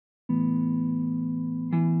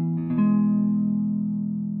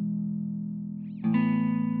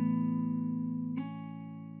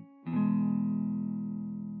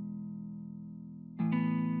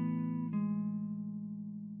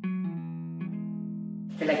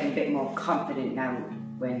feel like I'm a bit more confident now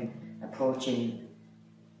when approaching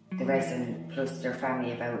the resident plus their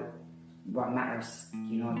family about what matters,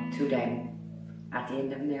 you know, to them at the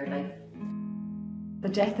end of their life. The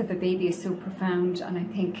death of a baby is so profound, and I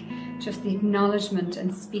think just the acknowledgement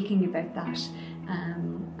and speaking about that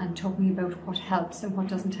and talking about what helps and what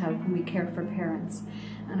doesn't help when we care for parents.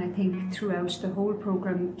 And I think throughout the whole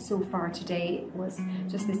programme so far today was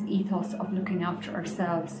just this ethos of looking after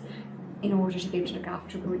ourselves in order to be able to look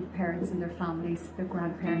after bereaved parents and their families, their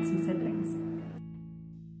grandparents and siblings.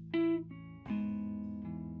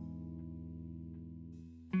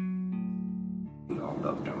 We all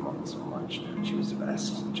loved our mum so much. She was the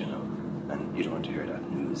best, you know, and you don't want to hear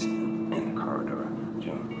that news in the corridor. You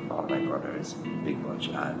know, all my brothers, big bunch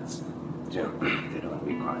of lads, you know, they don't want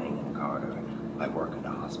to be crying in the corridor. I work in the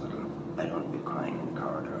hospital. I don't want to be crying in the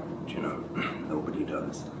corridor. You know, nobody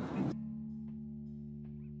does.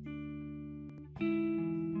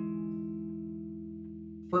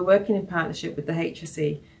 We're working in partnership with the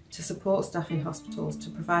HSE to support staff in hospitals to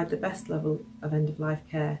provide the best level of end-of-life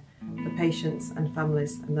care for patients and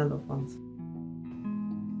families and their loved ones.